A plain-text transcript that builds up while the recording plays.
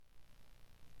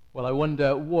Well, I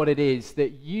wonder what it is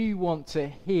that you want to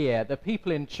hear the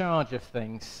people in charge of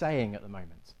things saying at the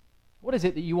moment. What is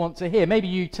it that you want to hear? Maybe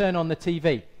you turn on the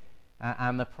TV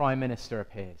and the Prime Minister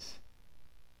appears.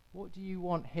 What do you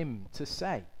want him to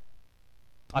say?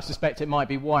 I suspect it might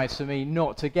be wise for me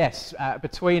not to guess.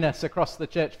 Between us across the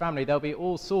church family, there'll be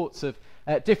all sorts of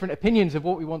different opinions of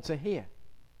what we want to hear.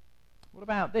 What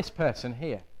about this person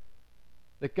here?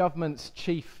 The government's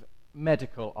chief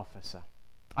medical officer.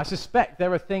 I suspect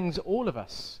there are things all of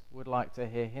us would like to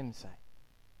hear him say.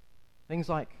 Things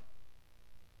like,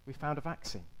 we found a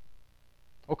vaccine.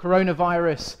 Or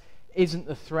coronavirus isn't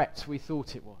the threat we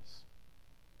thought it was.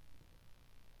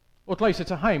 Or closer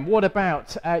to home, what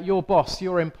about your boss,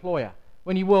 your employer?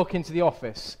 When you walk into the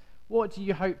office, what do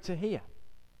you hope to hear?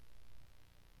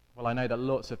 Well, I know that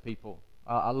lots of people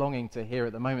are longing to hear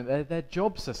at the moment their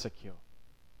jobs are secure.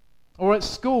 Or at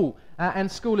school and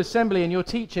school assembly and your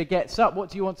teacher gets up, what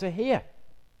do you want to hear?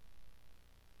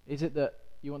 Is it that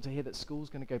you want to hear that school's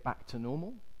going to go back to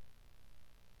normal?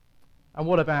 And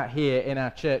what about here in our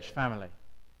church family?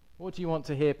 What do you want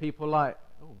to hear people like,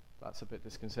 oh, that's a bit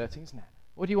disconcerting, isn't it?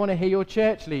 What do you want to hear your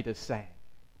church leaders saying?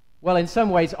 Well, in some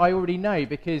ways, I already know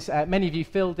because many of you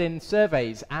filled in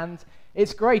surveys, and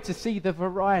it's great to see the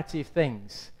variety of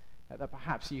things that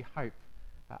perhaps you hope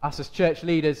us as church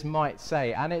leaders might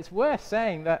say. And it's worth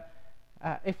saying that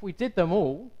if we did them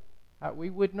all, we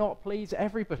would not please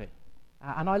everybody.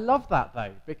 And I love that,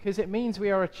 though, because it means we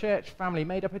are a church family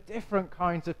made up of different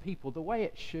kinds of people, the way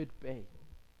it should be.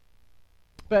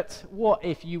 But what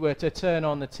if you were to turn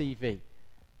on the TV,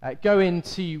 go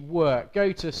into work,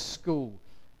 go to school,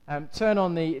 turn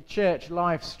on the church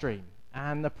live stream,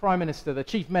 and the Prime Minister, the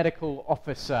Chief Medical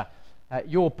Officer,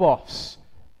 your boss,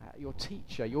 your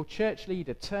teacher, your church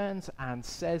leader turns and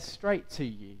says straight to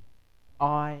you,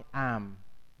 I am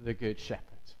the Good Shepherd.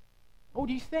 What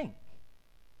do you think?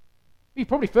 You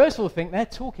probably first of all think they're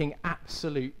talking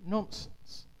absolute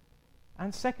nonsense.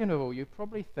 And second of all, you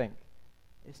probably think,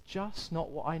 it's just not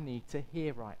what I need to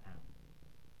hear right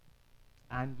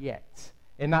now. And yet,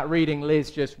 in that reading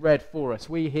Liz just read for us,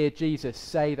 we hear Jesus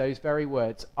say those very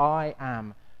words, I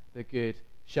am the Good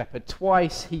Shepherd.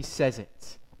 Twice he says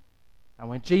it. And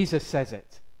when Jesus says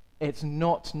it, it's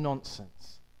not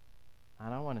nonsense.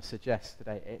 And I want to suggest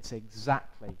today it's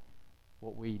exactly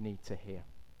what we need to hear.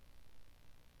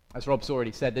 As Rob's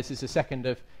already said, this is the second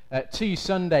of 2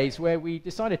 Sundays where we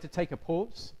decided to take a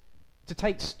pause, to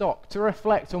take stock, to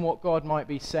reflect on what God might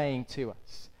be saying to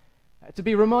us. To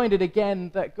be reminded again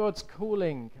that God's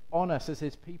calling on us as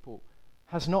his people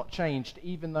has not changed,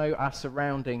 even though our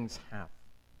surroundings have.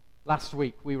 Last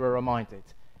week we were reminded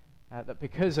that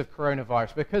because of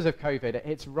coronavirus, because of COVID,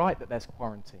 it's right that there's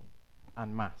quarantine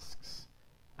and masks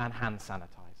and hand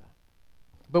sanitizer.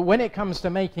 But when it comes to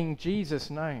making Jesus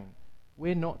known,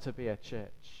 we're not to be a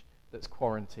church that's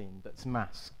quarantined, that's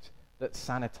masked, that's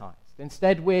sanitized.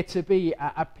 Instead, we're to be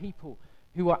a people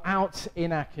who are out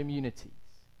in our communities,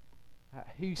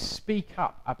 who speak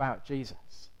up about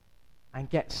Jesus and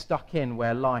get stuck in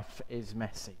where life is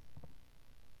messy.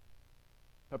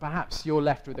 But perhaps you're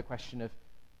left with the question of,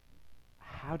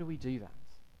 how do we do that?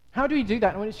 How do we do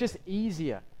that when it's just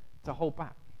easier to hold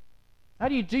back? How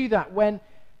do you do that when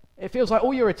it feels like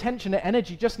all your attention and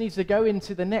energy just needs to go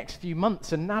into the next few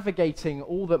months and navigating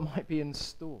all that might be in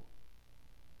store?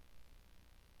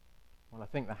 Well, I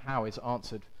think the how is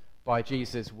answered by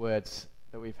Jesus' words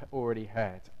that we've already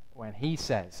heard when he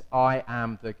says, I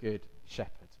am the Good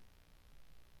Shepherd.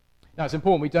 Now, it's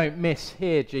important we don't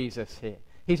mishear Jesus here.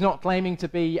 He's not claiming to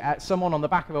be someone on the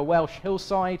back of a Welsh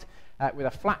hillside with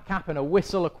a flat cap and a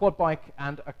whistle, a quad bike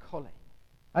and a collie.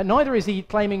 Neither is he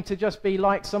claiming to just be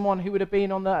like someone who would have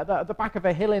been on the back of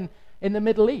a hill in the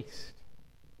Middle East.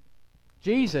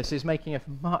 Jesus is making a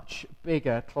much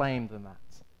bigger claim than that.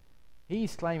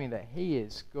 He's claiming that he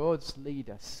is God's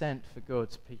leader sent for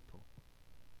God's people.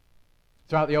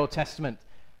 Throughout the Old Testament,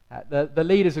 the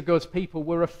leaders of God's people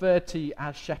were referred to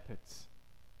as shepherds.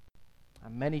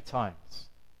 And many times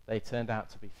they turned out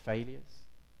to be failures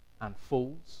and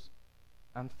fools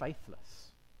and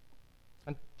faithless.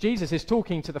 And Jesus is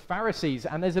talking to the Pharisees,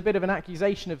 and there's a bit of an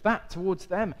accusation of that towards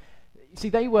them. You see,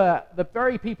 they were the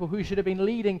very people who should have been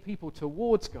leading people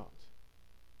towards God.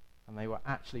 And they were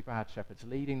actually bad shepherds,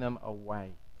 leading them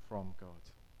away from God.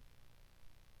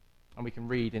 And we can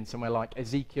read in somewhere like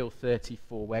Ezekiel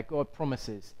 34, where God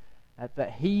promises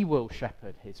that he will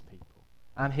shepherd his people.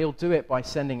 And he'll do it by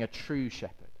sending a true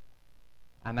shepherd.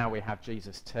 And now we have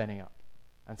Jesus turning up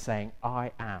and saying,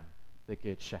 I am the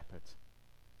Good Shepherd.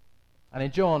 And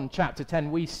in John chapter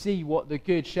 10, we see what the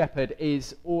Good Shepherd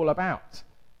is all about.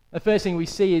 The first thing we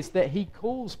see is that he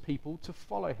calls people to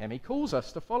follow him. He calls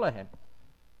us to follow him.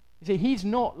 You see, he's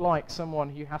not like someone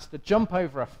who has to jump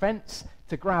over a fence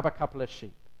to grab a couple of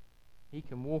sheep. He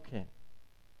can walk in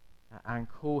and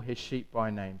call his sheep by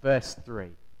name. Verse 3,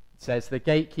 it says, the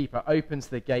gatekeeper opens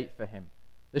the gate for him.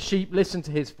 The sheep listen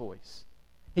to his voice.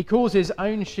 He calls his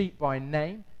own sheep by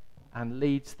name and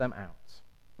leads them out.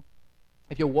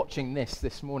 If you're watching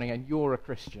this morning and you're a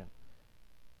Christian,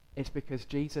 it's because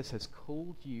Jesus has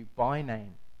called you by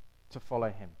name to follow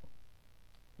him.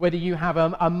 Whether you have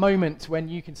a moment when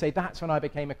you can say, that's when I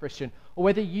became a Christian, or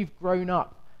whether you've grown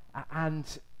up and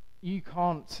you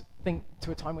can't think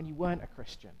to a time when you weren't a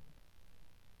Christian.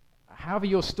 However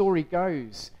your story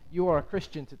goes, you are a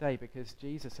Christian today because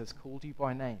Jesus has called you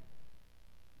by name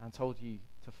and told you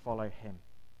to follow him.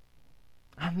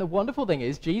 And the wonderful thing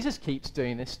is, Jesus keeps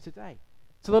doing this today.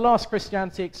 So the last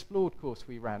Christianity Explored course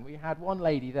we ran, we had one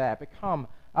lady there become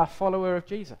a follower of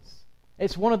Jesus.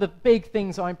 It's one of the big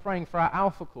things I'm praying for our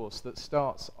Alpha course that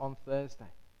starts on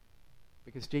Thursday,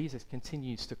 because Jesus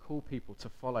continues to call people to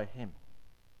follow him.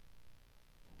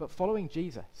 But following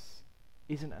Jesus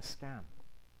isn't a scam.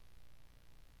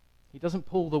 He doesn't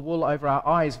pull the wool over our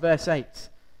eyes. Verse 8,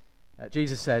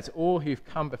 Jesus says, all who've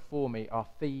come before me are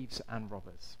thieves and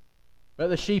robbers, but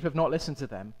the sheep have not listened to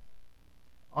them.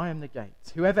 I am the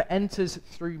gate. Whoever enters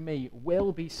through me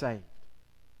will be saved.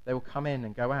 They will come in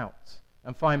and go out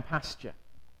and find pasture.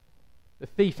 The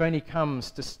thief only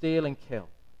comes to steal and kill.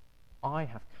 I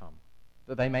have come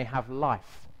that they may have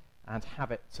life and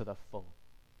have it to the full.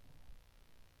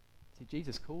 See,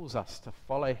 Jesus calls us to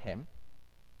follow him,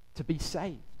 to be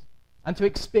saved, and to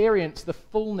experience the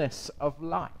fullness of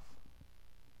life.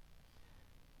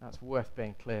 That's worth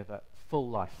being clear, that full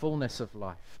life, fullness of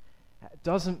life,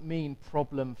 doesn't mean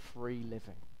problem-free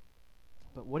living.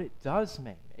 But what it does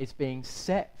mean is being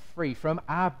set free from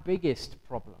our biggest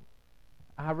problem,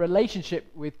 our relationship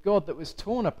with God that was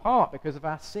torn apart because of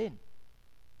our sin.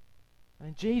 And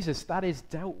in Jesus, that is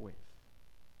dealt with.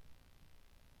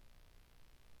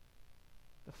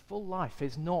 The full life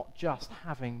is not just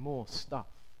having more stuff.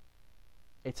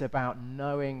 It's about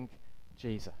knowing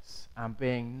Jesus and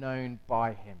being known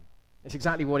by him. It's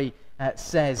exactly what he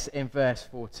says in verse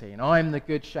 14. I am the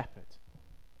good shepherd.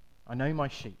 I know my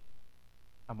sheep,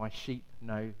 and my sheep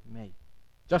know me,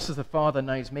 just as the Father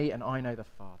knows me, and I know the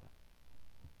Father.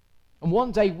 And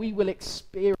one day we will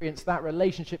experience that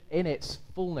relationship in its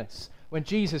fullness when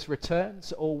Jesus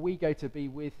returns or we go to be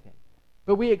with him.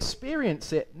 But we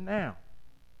experience it now.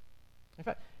 In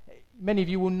fact, many of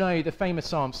you will know the famous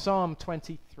Psalm, Psalm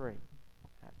 23.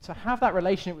 To have that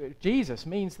relationship with Jesus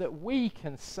means that we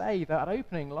can say that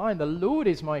opening line, the Lord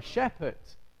is my shepherd,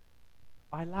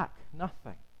 I lack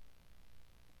nothing.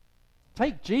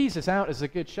 Take Jesus out as a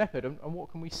good shepherd, and what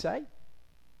can we say?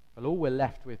 Well, all we're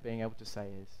left with being able to say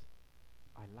is,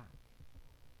 I lack.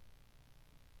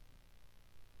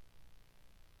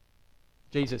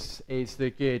 Jesus is the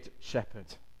good shepherd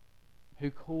who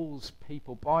calls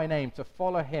people by name to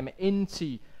follow him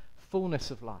into fullness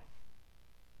of life.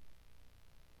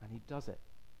 And he does it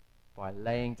by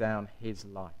laying down his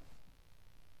life.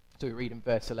 So we read in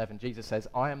verse 11, Jesus says,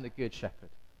 I am the good shepherd.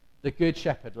 The good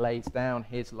shepherd lays down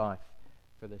his life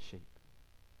for the sheep.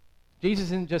 Jesus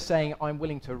isn't just saying, I'm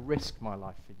willing to risk my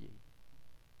life for you.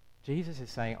 Jesus is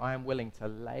saying, I am willing to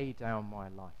lay down my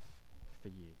life for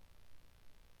you.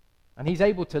 And he's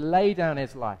able to lay down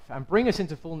his life and bring us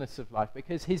into fullness of life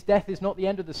because his death is not the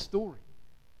end of the story.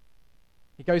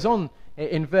 He goes on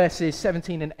in verses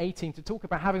 17 and 18 to talk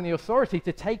about having the authority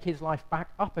to take his life back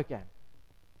up again.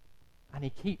 And he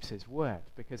keeps his word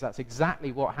because that's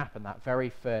exactly what happened that very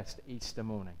first Easter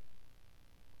morning.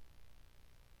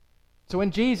 So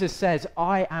when Jesus says,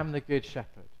 I am the good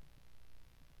shepherd,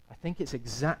 I think it's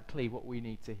exactly what we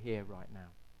need to hear right now.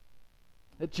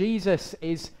 That Jesus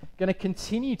is going to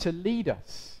continue to lead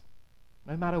us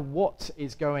no matter what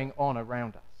is going on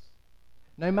around us.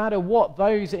 No matter what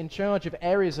those in charge of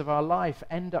areas of our life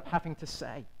end up having to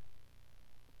say.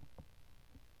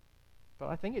 But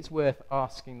I think it's worth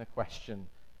asking the question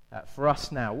for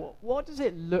us now. What does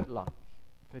it look like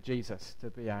for Jesus to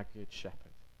be our good shepherd?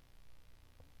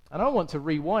 And I want to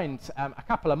rewind a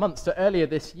couple of months to earlier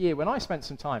this year when I spent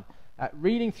some time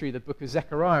reading through the book of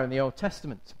Zechariah in the Old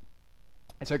Testament.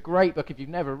 It's a great book if you've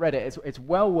never read it. It's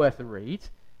well worth a read.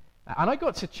 And I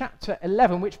got to chapter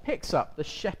 11, which picks up the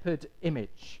shepherd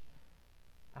image.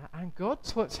 And God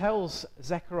tells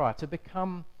Zechariah to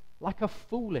become like a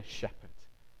foolish shepherd.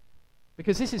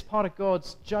 Because this is part of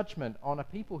God's judgment on a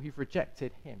people who've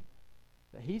rejected him.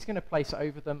 That he's going to place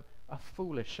over them a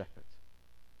foolish shepherd.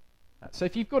 So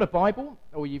if you've got a Bible,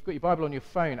 or you've got your Bible on your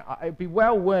phone, it would be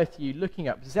well worth you looking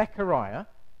up Zechariah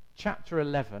chapter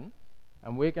 11,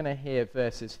 and we're going to hear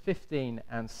verses 15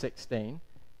 and 16,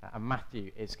 and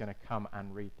Matthew is going to come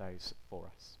and read those for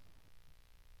us.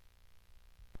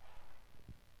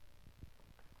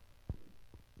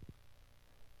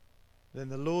 Then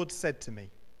the Lord said to me,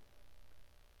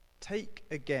 "Take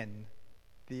again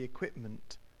the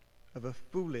equipment of a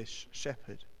foolish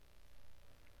shepherd.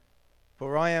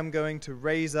 For I am going to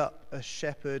raise up a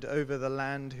shepherd over the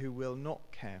land who will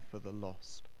not care for the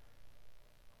lost,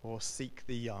 or seek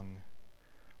the young,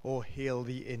 or heal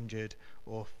the injured,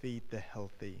 or feed the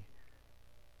healthy,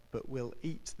 but will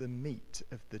eat the meat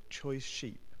of the choice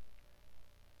sheep,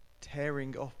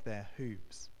 tearing off their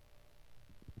hooves."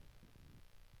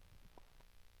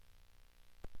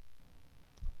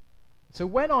 So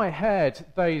when I heard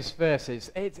those verses,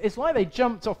 it's like they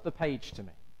jumped off the page to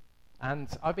me.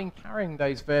 And I've been carrying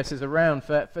those verses around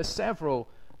for several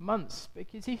months,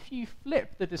 because if you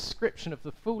flip the description of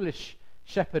the foolish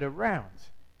shepherd around,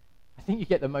 I think you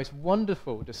get the most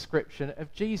wonderful description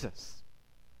of Jesus.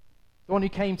 The one who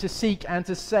came to seek and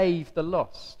to save the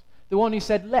lost. The one who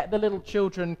said, "Let the little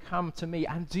children come to me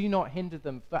and do not hinder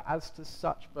them, for as to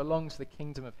such belongs the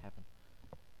kingdom of heaven."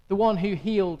 The one who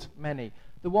healed many.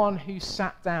 The one who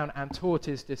sat down and taught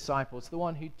his disciples. The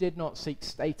one who did not seek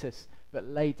status but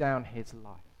laid down his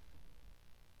life.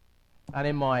 And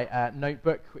in my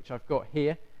notebook, which I've got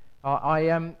here,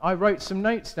 I wrote some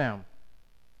notes down.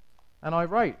 And I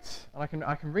wrote, and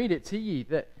I can read it to you,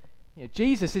 that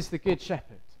Jesus is the good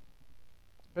shepherd.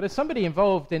 But as somebody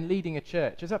involved in leading a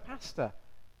church, as a pastor,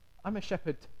 I'm a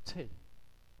shepherd too.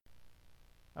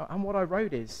 And what I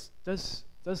wrote is, does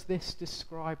this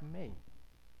describe me?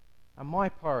 And my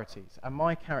priorities and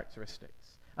my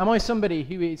characteristics? Am I somebody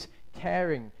who is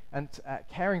caring and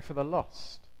caring for the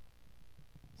lost,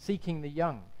 seeking the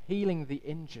young, healing the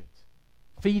injured,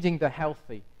 feeding the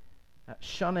healthy,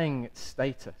 shunning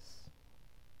status?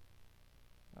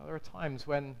 Now, there are times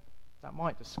when that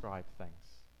might describe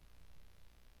things.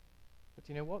 But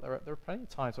you know what? There are plenty of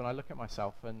times when I look at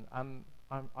myself and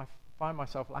I find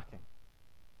myself lacking.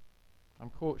 I'm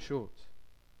caught short.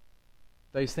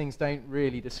 Those things don't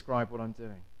really describe what I'm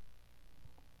doing.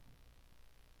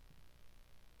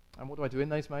 And what do I do in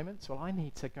those moments? Well, I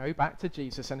need to go back to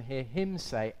Jesus and hear him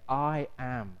say, "I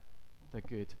am the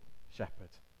good shepherd."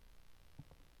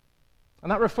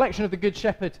 And that reflection of the good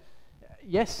shepherd,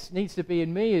 yes, needs to be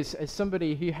in me as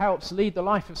somebody who helps lead the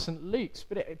life of St. Luke's,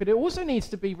 but it also needs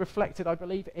to be reflected, I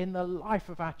believe, in the life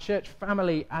of our church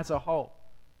family as a whole.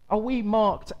 Are we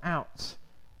marked out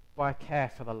by care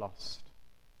for the lost?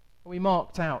 Are we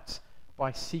marked out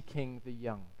by seeking the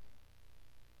young,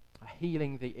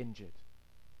 healing the injured,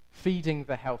 feeding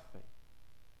the healthy,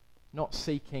 not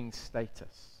seeking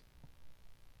status?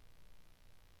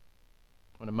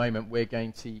 In a moment, we're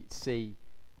going to see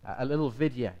a little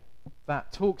video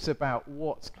that talks about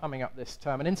what's coming up this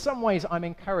term. And in some ways, I'm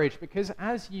encouraged, because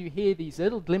as you hear these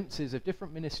little glimpses of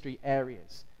different ministry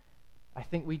areas, I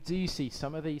think we do see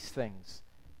some of these things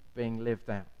being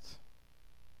lived out.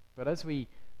 But as we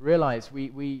realize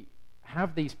we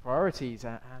have these priorities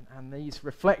and these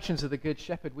reflections of the Good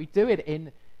Shepherd, we do it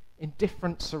in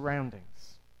different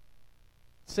surroundings.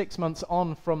 6 months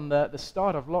on from the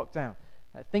start of lockdown,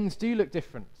 things do look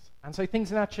different. And so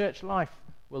things in our church life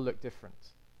will look different.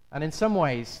 And in some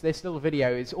ways, this little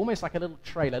video is almost like a little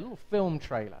trailer, a little film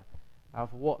trailer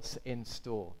of what's in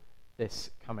store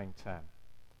this coming term.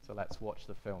 So let's watch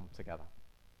the film together.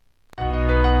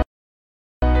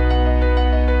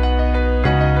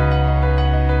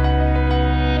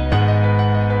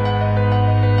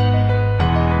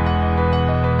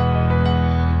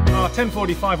 Our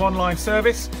 10:45 online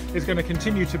service is going to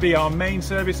continue to be our main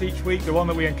service each week, the one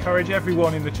that we encourage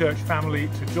everyone in the church family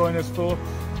to join us for.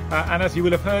 And as you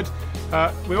will have heard,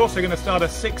 we're also going to start a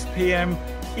 6 p.m.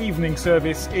 evening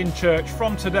service in church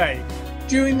from today.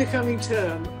 During the coming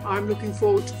term, I'm looking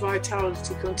forward to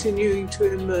Vitality continuing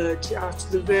to emerge out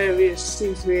of the various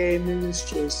C3A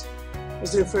ministries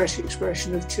as a fresh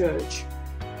expression of church,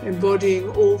 embodying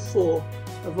all 4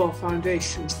 of our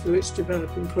foundations through its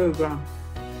developing programme.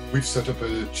 We've set up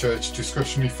a church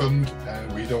discretionary fund,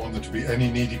 and we don't want there to be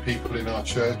any needy people in our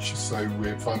church, so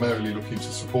we're primarily looking to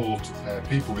support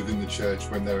people within the church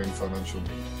when they're in financial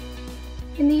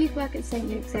need. In the youth work at St.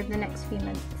 Luke's over the next few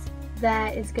months, there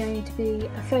is going to be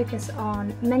a focus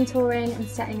on mentoring and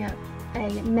setting up a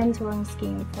mentoring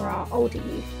scheme for our older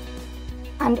youth.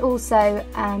 And also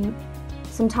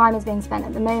some time is being spent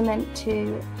at the moment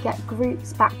to get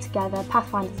groups back together,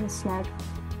 Pathfinders and Snug,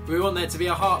 We want there to be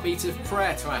a heartbeat of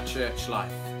prayer to our church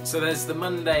life. So there's the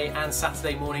Monday and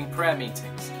Saturday morning prayer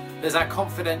meetings. There's our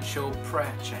confidential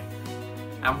prayer chain.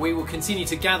 And we will continue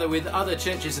to gather with other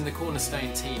churches in the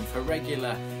Cornerstone team for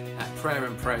regular prayer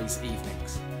and praise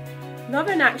evenings. Love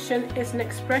in Action is an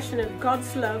expression of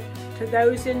God's love to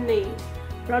those in need,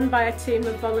 run by a team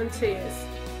of volunteers.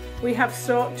 We have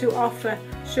sought to offer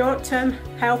short-term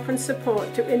help and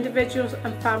support to individuals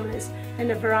and families in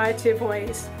a variety of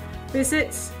ways.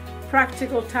 Visits,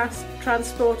 practical tasks,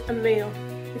 transport and meal.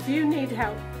 If you need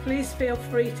help, please feel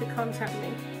free to contact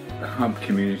me. The Hub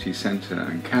Community Centre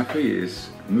and Cafe is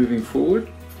moving forward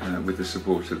with the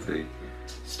support of the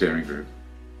steering group.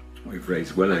 We've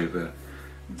raised well over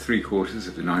 3/4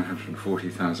 of the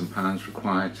 £940,000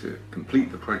 required to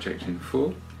complete the project in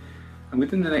full, and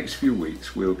within the next few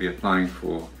weeks we'll be applying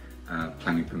for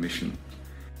planning permission.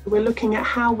 We're looking at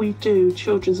how we do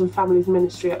children's and families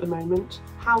ministry at the moment,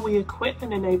 how we equip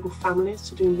and enable families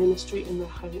to do ministry in their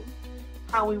home,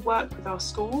 how we work with our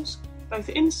schools, both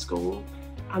in school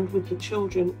and with the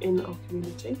children in our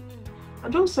community,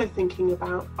 and also thinking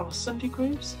about our Sunday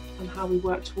groups and how we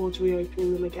work towards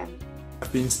reopening them again.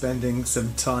 I've been spending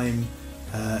some time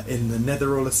in the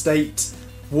Netherall estate,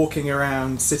 walking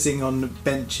around, sitting on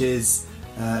benches,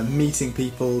 meeting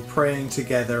people, praying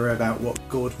together about what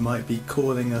God might be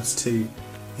calling us to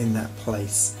in that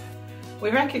place. We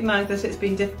recognise that it's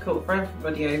been difficult for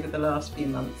everybody over the last few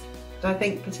months, but I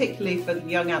think particularly for the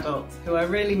young adults who are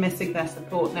really missing their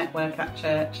support network at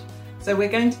church. So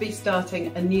we're going to be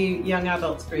starting a new young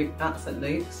adults group at St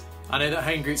Luke's. I know that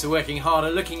home groups are working hard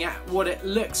at looking at what it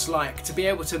looks like to be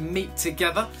able to meet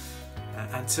together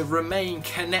and to remain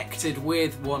connected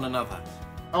with one another.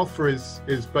 Alpha is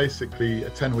basically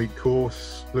a 10-week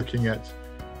course looking at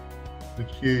the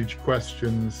huge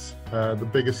questions, the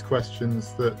biggest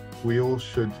questions that we all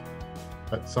should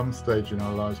at some stage in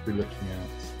our lives be looking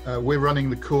at. We're running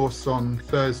the course on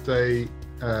Thursday,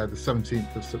 the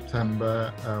 17th of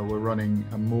September. We're running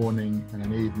a morning and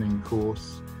an evening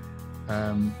course.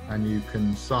 And you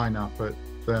can sign up at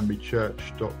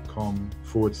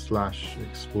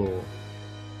thurnbychurch.com/explore.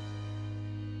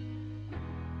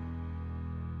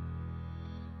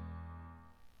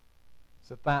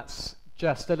 So that's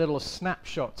just a little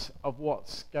snapshot of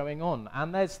what's going on.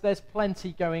 And there's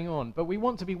plenty going on. But we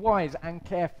want to be wise and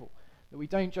careful that we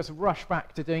don't just rush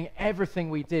back to doing everything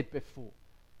we did before,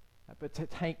 but to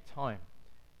take time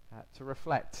to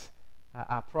reflect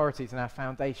our priorities and our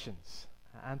foundations,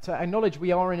 and to acknowledge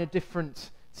we are in a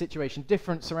different situation,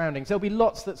 different surroundings. There'll be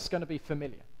lots that's going to be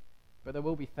familiar, but there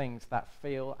will be things that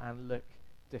feel and look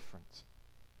different.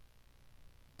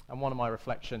 And one of my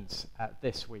reflections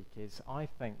this week is I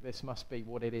think this must be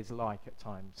what it is like at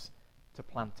times to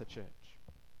plant a church.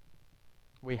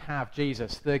 We have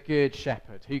Jesus, the Good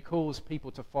Shepherd, who calls people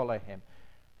to follow him,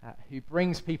 who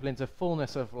brings people into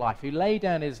fullness of life, who laid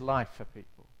down his life for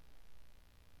people.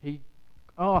 He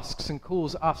asks and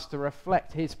calls us to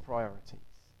reflect his priorities,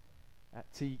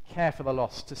 to care for the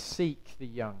lost, to seek the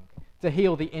young, to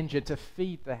heal the injured, to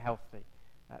feed the healthy,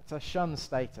 to shun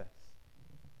status.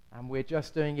 And we're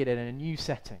just doing it in a new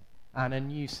setting and a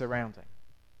new surrounding.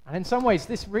 And in some ways,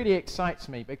 this really excites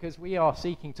me because we are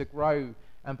seeking to grow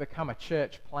and become a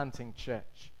church-planting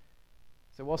church.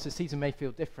 So whilst this season may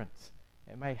feel different,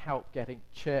 it may help getting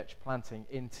church planting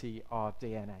into our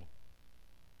DNA.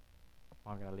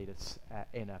 I'm going to lead us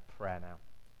in a prayer now.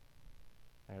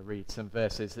 I'm going to read some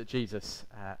verses that Jesus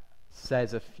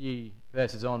says a few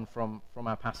verses on from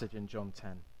our passage in John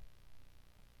 10.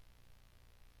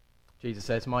 Jesus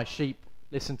says, "My sheep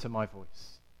listen to my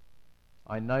voice.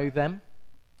 I know them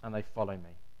and they follow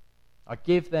me. I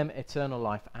give them eternal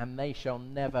life and they shall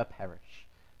never perish.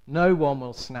 No one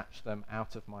will snatch them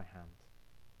out of my hand.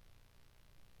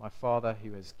 My Father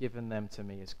who has given them to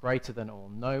me is greater than all.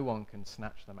 No one can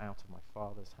snatch them out of my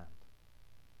Father's hand."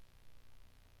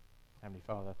 Heavenly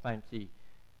Father, thank you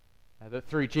that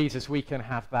through Jesus we can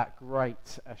have that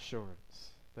great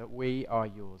assurance that we are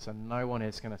yours and no one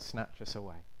is going to snatch us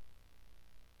away.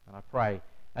 And I pray,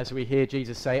 as we hear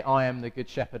Jesus say, "I am the Good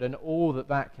Shepherd," and all that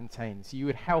that contains, you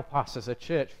would help us as a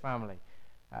church family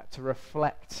to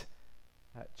reflect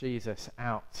Jesus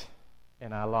out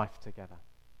in our life together.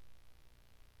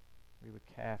 We would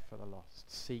care for the lost,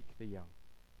 seek the young,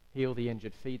 heal the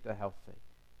injured, feed the healthy,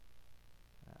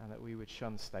 and that we would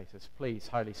shun status. Please,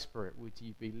 Holy Spirit, would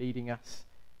you be leading us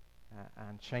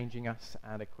and changing us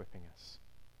and equipping us?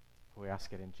 We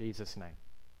ask it in Jesus' name.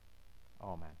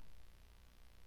 Amen.